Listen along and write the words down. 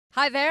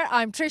Hi there,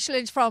 I'm Trish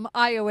Lynch from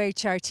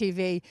IOHR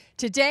TV.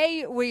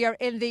 Today we are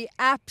in the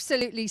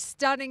absolutely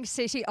stunning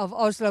city of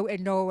Oslo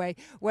in Norway,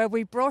 where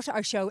we brought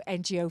our show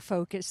NGO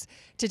Focus.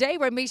 Today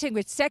we're meeting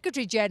with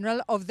Secretary General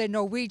of the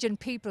Norwegian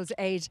People's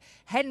Aid,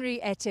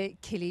 Henriette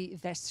Killi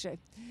Westhrin.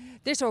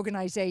 This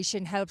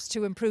organisation helps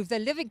to improve the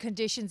living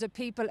conditions of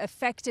people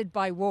affected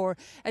by war,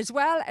 as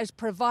well as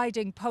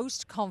providing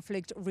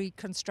post-conflict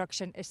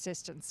reconstruction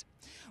assistance.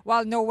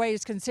 While Norway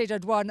is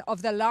considered one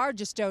of the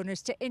largest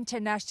donors to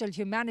international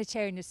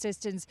humanitarian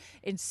assistance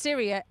in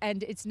Syria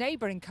and its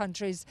neighbouring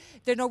countries,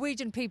 the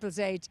Norwegian People's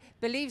Aid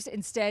believes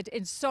instead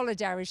in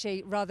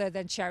solidarity rather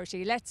than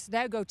charity. Let's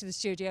now go to the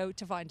studio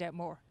to find out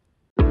more.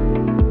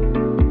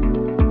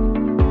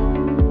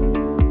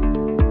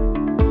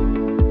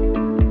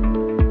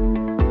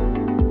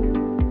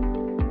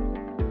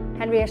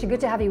 Henriette, good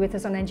to have you with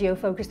us on NGO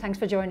Focus. Thanks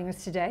for joining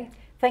us today.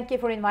 Thank you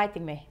for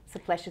inviting me. It's a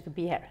pleasure to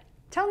be here.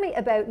 Tell me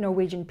about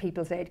Norwegian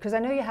People's Aid, because I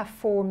know you have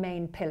four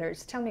main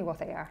pillars. Tell me what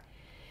they are.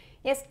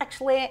 Yes,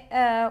 actually,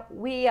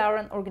 we are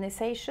an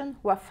organization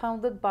who are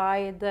founded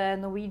by the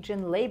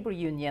Norwegian Labor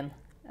Union.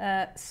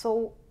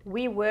 So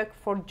we work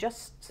for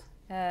just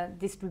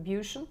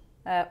distribution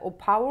of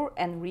power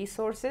and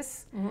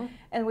resources.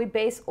 And we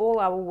base all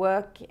our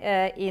work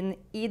in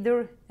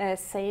either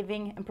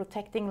saving and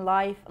protecting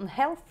life and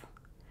health,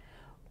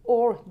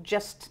 or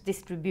just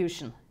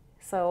distribution.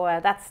 So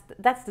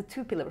that's the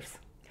two pillars.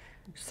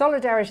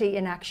 Solidarity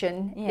in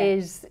action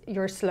is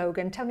your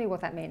slogan. Tell me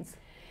what that means.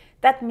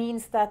 That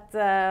means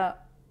that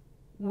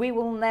we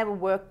will never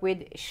work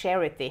with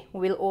charity.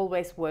 We'll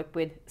always work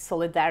with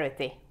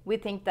solidarity. We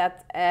think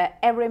that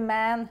every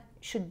man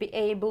should be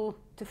able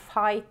to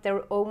fight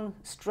their own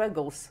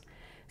struggles.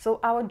 So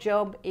our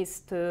job is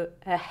to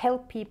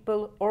help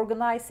people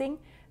organizing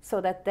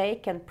so that they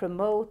can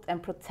promote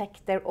and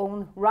protect their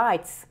own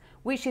rights.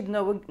 We should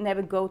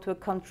never go to a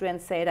country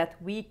and say that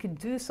we could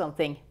do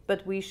something,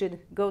 but we should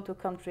go to a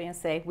country and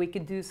say we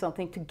could do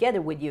something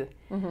together with you.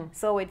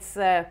 So it's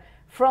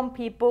from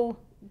people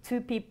to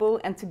people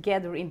and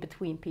together in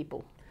between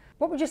people.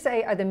 What would you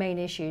say are the main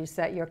issues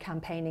that you're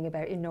campaigning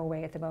about in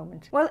Norway at the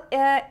moment? Well,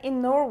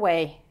 in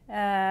Norway,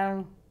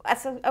 I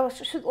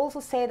should also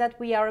say that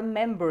we are a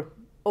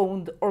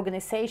member-owned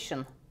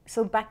organization.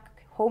 So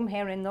back home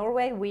here in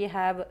Norway, we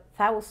have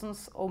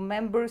thousands of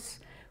members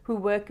who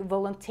work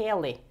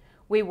voluntarily.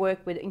 We work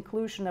with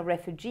inclusion of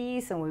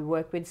refugees and we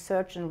work with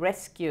search and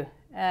rescue.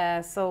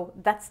 So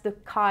that's the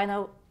kind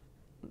of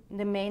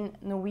the main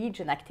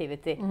Norwegian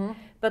activity.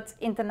 But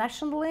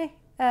internationally,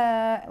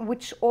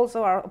 which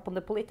also are upon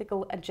the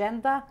political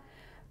agenda,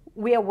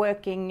 we are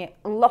working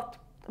a lot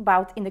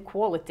about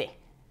inequality.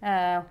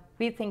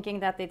 We're thinking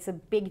that it's a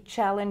big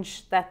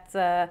challenge that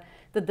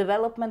the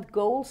development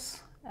goals,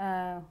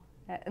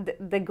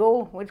 the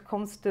goal when it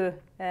comes to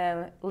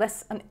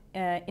less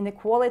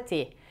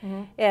inequality,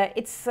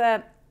 it's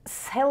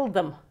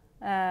seldom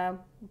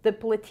the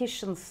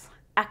politicians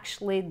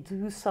actually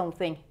do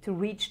something to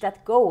reach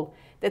that goal.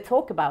 They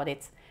talk about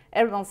it.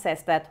 Everyone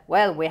says that,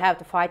 well, we have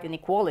to fight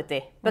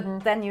inequality.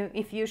 But then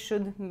if you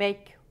should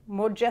make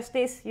more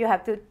justice, you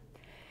have to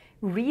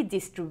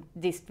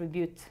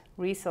redistribute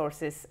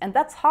resources. And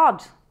that's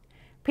hard.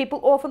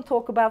 People often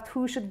talk about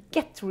who should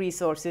get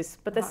resources,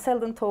 but they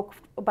seldom talk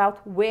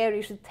about where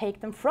you should take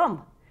them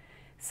from.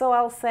 So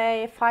I'll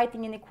say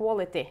fighting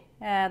inequality.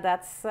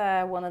 That's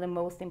one of the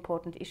most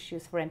important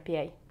issues for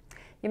NPA.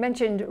 You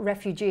mentioned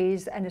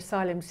refugees and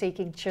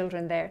asylum-seeking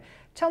children there.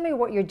 Tell me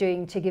what you're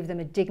doing to give them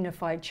a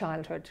dignified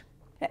childhood.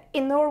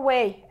 In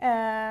Norway,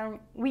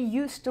 we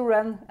used to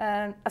run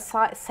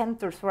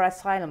centers for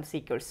asylum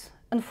seekers.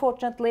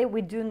 Unfortunately,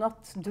 we do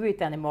not do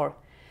it anymore.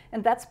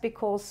 And that's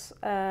because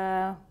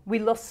we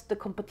lost the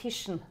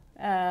competition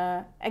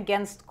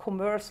against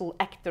commercial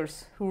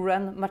actors who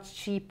run much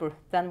cheaper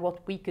than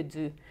what we could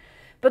do.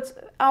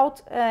 But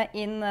out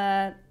in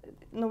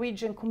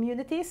Norwegian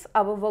communities,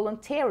 our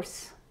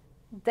volunteers,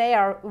 they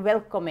are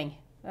welcoming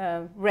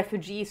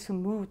refugees who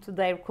move to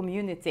their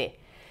community.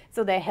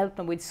 So they help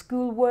them with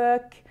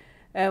schoolwork.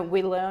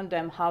 We learn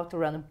them how to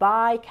run a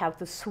bike, how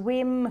to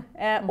swim,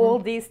 all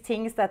these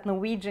things that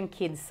Norwegian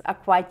kids are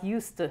quite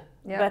used to,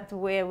 but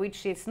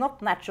which is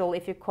not natural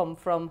if you come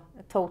from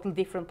a total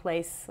different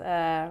place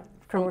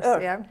from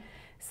Earth.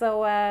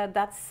 So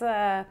that's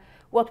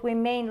what we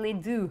mainly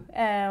do.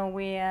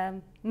 We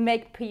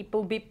make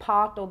people be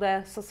part of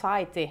the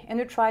society, and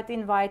we try to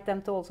invite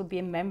them to also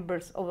be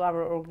members of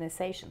our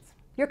organizations.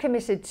 You're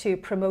committed to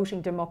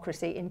promoting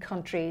democracy in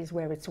countries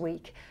where it's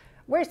weak.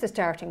 Where's the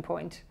starting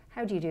point?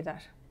 How do you do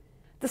that?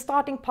 The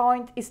starting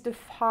point is to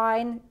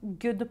find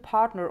good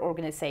partner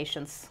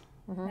organizations.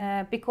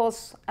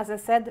 Because, as I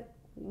said,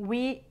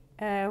 we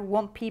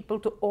want people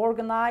to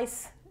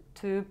organize,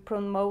 to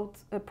promote,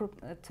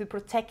 to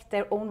protect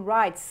their own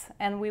rights,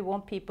 and we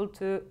want people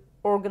to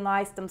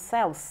organize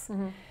themselves.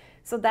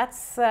 So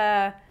that's,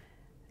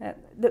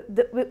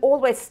 we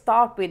always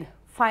start with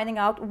finding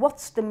out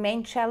what's the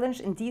main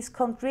challenge in this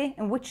country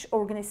and which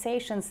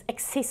organizations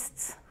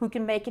exist who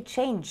can make a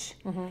change.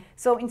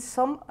 So in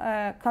some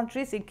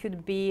countries it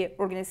could be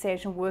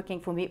organization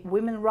working for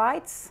women's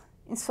rights.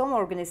 In some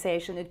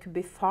organization it could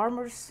be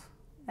farmers.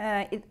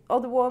 In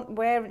other one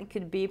where it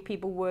could be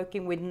people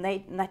working with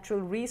natural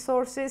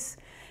resources.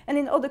 And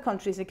in other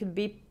countries it could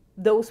be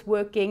those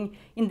working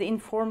in the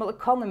informal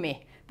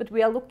economy. But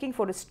we are looking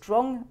for the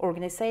strong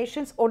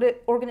organizations or the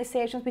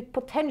organizations with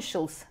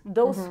potentials.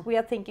 Those we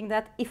are thinking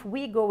that if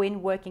we go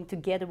in working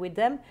together with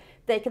them,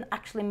 they can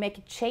actually make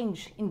a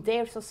change in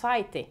their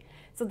society.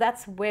 So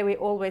that's where we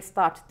always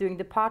start doing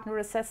the partner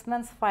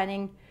assessments,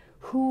 finding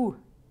who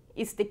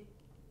is the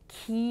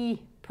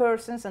key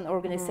persons and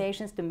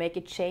organizations to make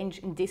a change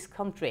in this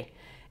country.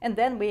 And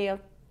then we are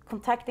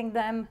contacting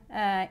them,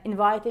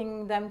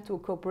 inviting them to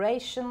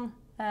cooperation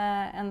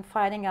and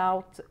finding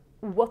out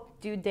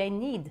what do they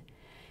need.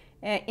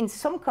 In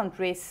some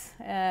countries,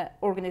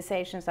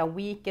 organizations are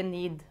weak and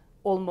need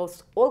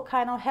almost all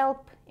kind of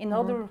help. In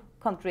other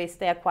countries,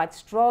 they are quite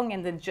strong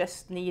and they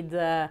just need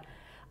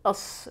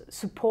us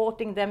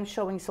supporting them,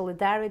 showing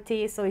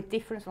solidarity. So it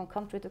differs from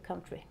country to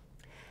country.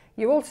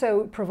 You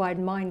also provide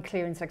mine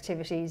clearance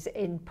activities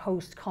in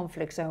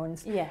post-conflict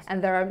zones. Yes.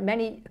 And there are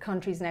many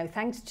countries now,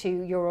 thanks to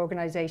your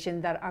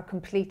organisation, that are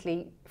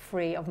completely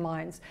free of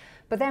mines.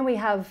 But then we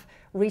have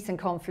recent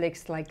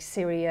conflicts like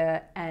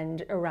Syria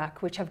and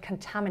Iraq, which have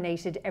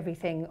contaminated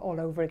everything all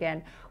over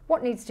again.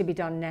 What needs to be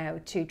done now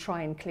to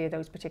try and clear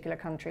those particular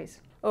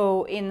countries?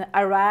 Oh, in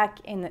Iraq,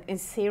 in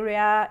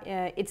Syria,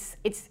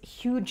 it's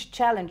huge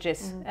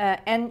challenges.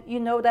 And you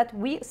know that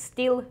we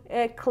still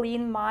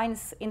clean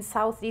mines in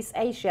Southeast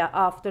Asia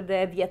after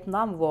the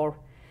Vietnam War.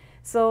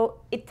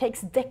 So it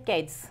takes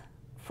decades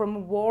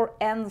from war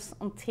ends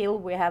until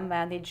we have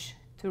managed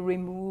to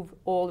remove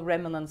all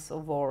remnants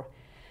of war.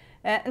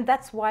 And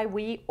that's why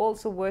we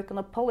also work on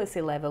a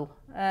policy level.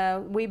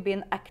 We've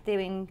been active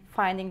in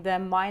finding the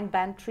mine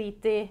ban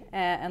treaty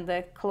and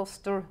the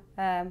cluster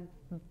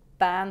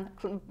ban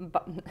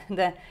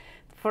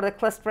for the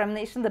cluster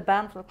ammunition, the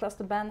ban for the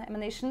cluster ban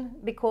ammunition,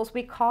 because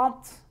we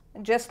can't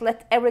just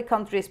let every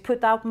country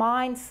put out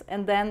mines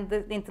and then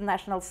the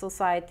international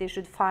society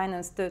should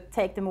finance to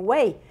take them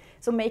away.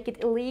 So make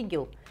it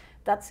illegal.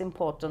 That's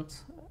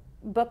important.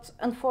 But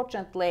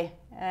unfortunately,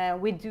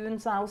 we do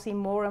now see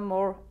more and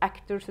more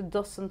actors who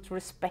doesn't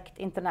respect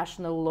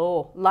international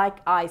law, like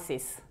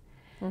ISIS.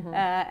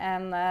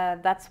 And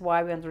that's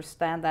why we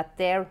understand that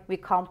there we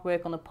can't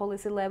work on a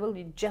policy level.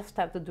 You just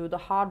have to do the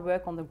hard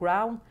work on the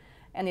ground,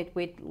 and it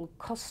will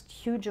cost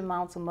huge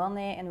amounts of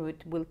money, and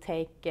it will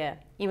take,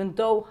 even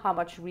though how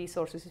much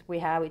resources we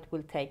have, it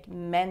will take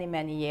many,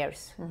 many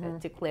years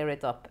to clear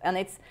it up. And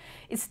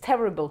it's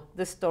terrible,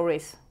 the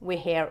stories we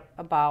hear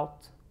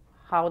about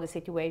how the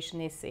situation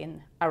is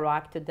in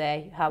Iraq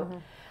today, how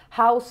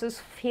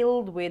houses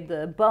filled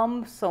with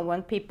bombs. So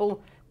when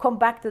people come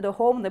back to the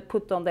home, they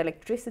put on the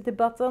electricity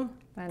button,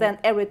 then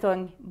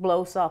everything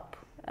blows up.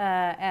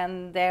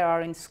 And they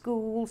are in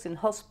schools, in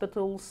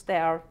hospitals,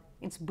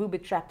 it's booby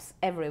traps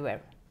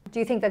everywhere. Do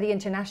you think that the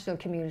international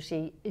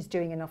community is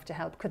doing enough to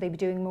help? Could they be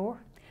doing more?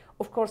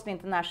 Of course, the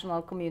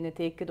international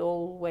community could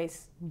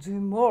always do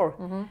more.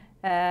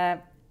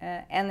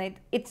 And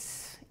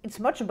it's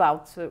much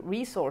about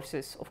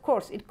resources. Of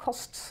course, it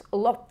costs a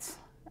lot.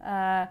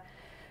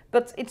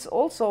 But it's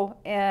also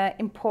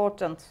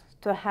important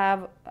to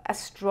have as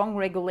strong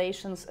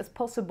regulations as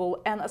possible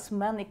and as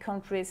many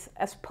countries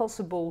as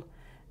possible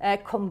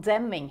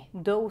condemning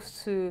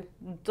those who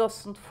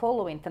doesn't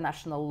follow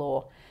international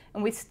law.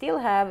 And we still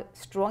have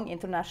strong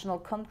international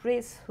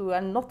countries who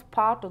are not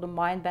part of the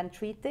mine ban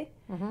treaty.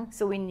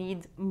 So we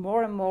need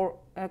more and more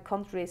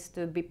countries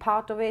to be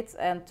part of it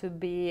and to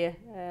be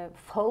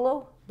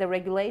follow the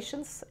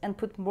regulations and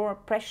put more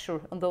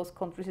pressure on those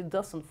countries who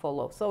doesn't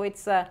follow. So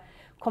it's a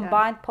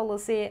combined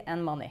policy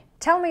and money.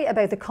 Tell me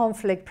about the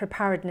conflict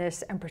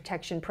preparedness and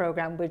protection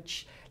program,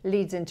 which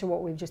leads into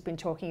what we've just been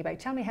talking about.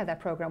 Tell me how that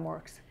program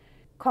works.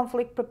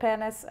 Conflict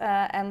preparedness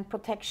and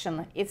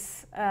protection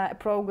is a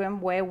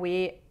program where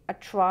we are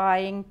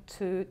trying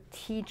to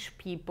teach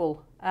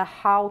people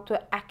how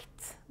to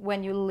act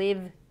when you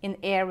live in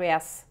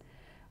areas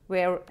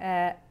where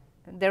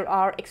there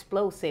are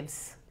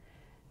explosives.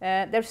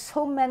 There's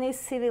so many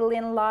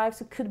civilian lives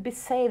that could be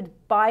saved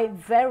by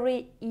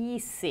very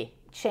easy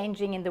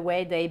changing in the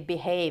way they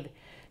behave.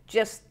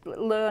 Just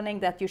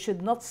learning that you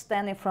should not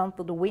stand in front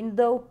of the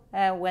window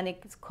when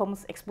it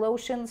comes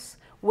explosions.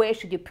 Where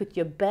should you put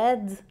your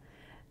bed?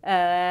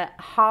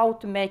 How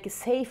to make a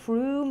safe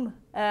room?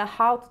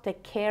 How to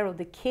take care of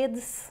the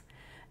kids?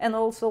 And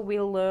also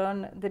we'll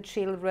learn the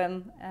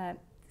children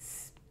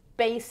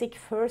basic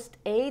first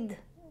aid.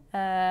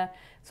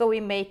 So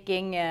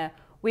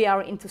we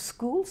are into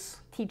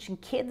schools, teaching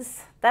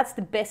kids. That's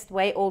the best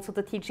way also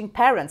to teaching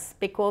parents,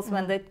 because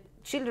when the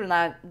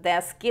children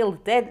they're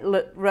skilled, they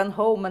run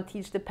home and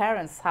teach the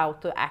parents how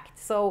to act.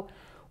 So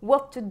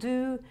what to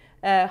do,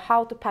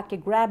 how to pack a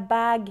grab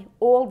bag,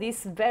 all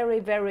these very,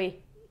 very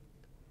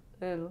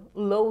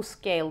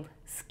low-scale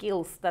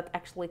skills that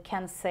actually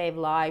can save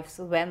lives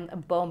when a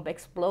bomb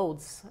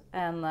explodes,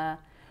 and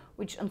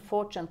which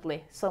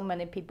unfortunately so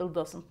many people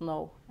doesn't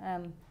know,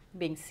 and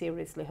being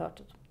seriously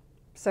hurted.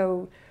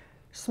 So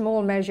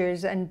small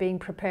measures and being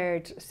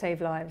prepared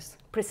save lives.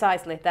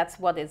 Precisely, that's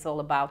what it's all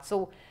about.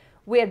 So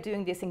we are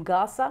doing this in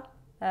Gaza.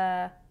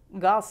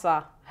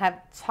 Gaza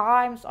have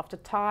times after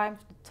time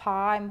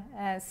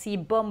see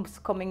bombs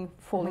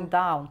falling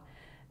down.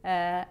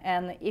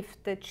 And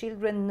if the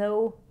children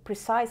know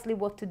precisely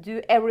what to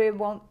do every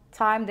one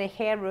time they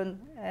hear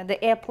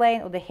the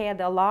airplane or they hear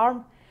the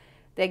alarm,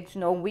 they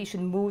know we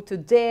should move to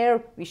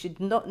there, we should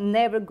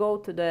never go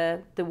to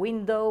the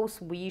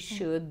windows, we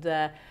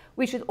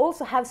should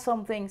also have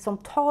some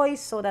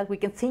toys so that we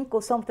can think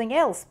of something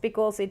else,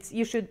 because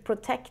you should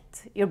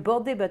protect your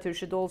body, but you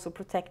should also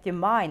protect your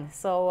mind.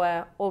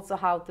 So also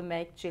how to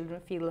make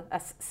children feel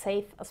as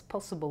safe as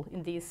possible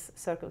in these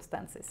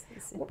circumstances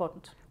is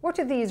important. What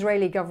did the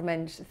Israeli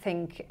government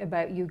think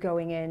about you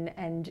going in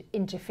and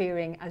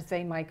interfering, as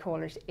they might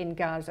call it, in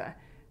Gaza?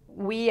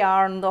 We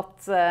are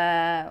not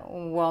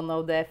one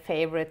of the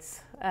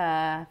favorites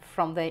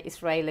from the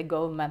Israeli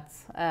government,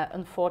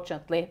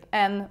 unfortunately,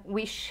 and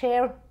we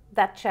share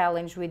that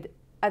challenge with,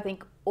 I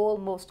think,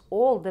 almost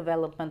all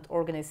development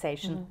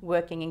organizations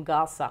working in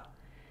Gaza.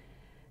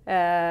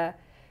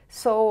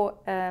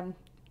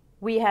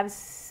 We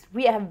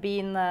have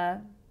been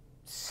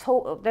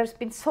there's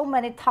been so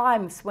many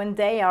times when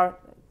they are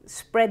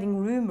spreading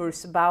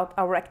rumors about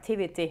our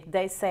activity.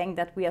 They're saying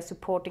that we are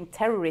supporting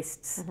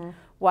terrorists,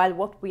 while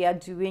what we are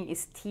doing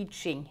is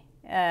teaching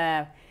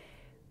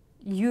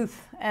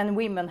youth and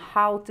women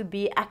how to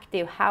be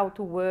active, how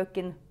to work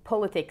in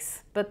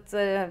politics. But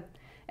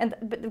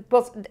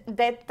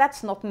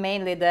that's not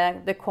mainly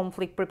the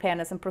conflict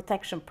preparedness and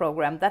protection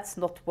program. That's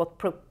not what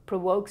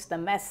provokes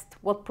them best.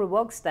 What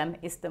provokes them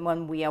is the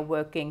when we are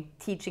working,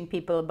 teaching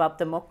people about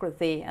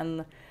democracy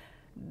and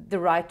the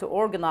right to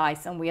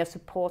organize, and we are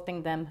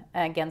supporting them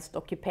against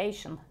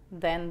occupation.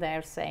 Then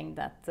they're saying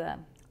that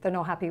they're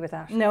not happy with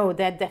that. No,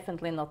 they're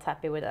definitely not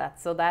happy with that.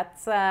 So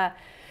that's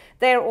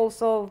they're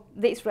also,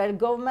 the Israeli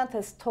government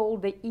has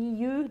told the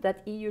EU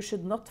that EU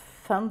should not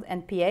fund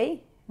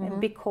NPA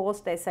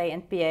because they say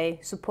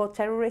NPA support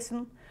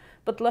terrorism.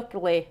 But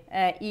luckily,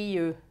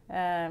 EU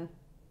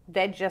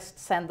they just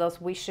send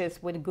us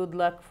wishes with good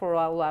luck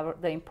for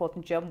the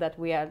important job that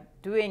we are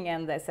doing,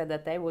 and they said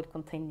that they would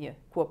continue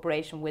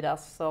cooperation with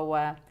us.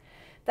 So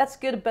that's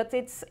good, but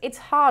it's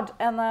hard,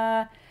 and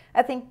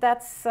I think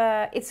that's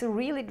it's a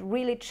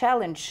really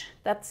challenge.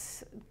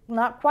 That's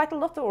not quite a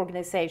lot of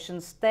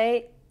organizations.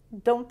 They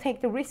don't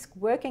take the risk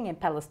working in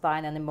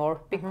Palestine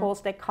anymore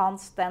because they can't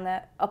stand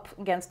up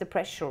against the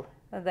pressure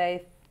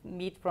they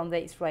meet from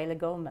the Israeli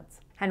government.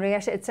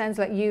 Henriette, it sounds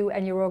like you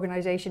and your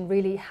organisation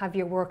really have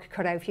your work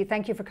cut out for you.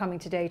 Thank you for coming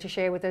today to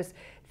share with us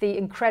the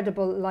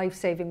incredible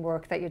life-saving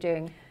work that you're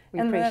doing.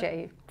 We appreciate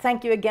you.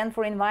 Thank you again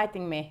for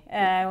inviting me.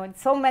 With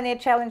so many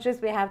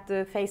challenges we have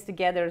to face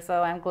together,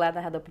 so I'm glad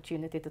I had the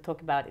opportunity to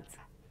talk about it.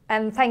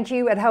 And thank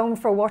you at home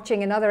for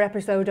watching another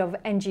episode of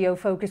NGO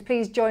Focus.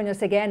 Please join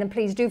us again, and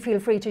please do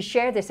feel free to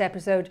share this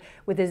episode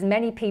with as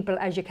many people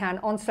as you can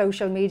on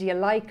social media.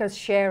 Like us,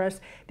 share us,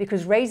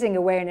 because raising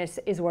awareness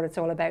is what it's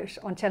all about.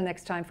 Until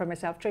next time, for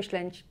myself, Trish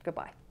Lynch,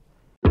 goodbye.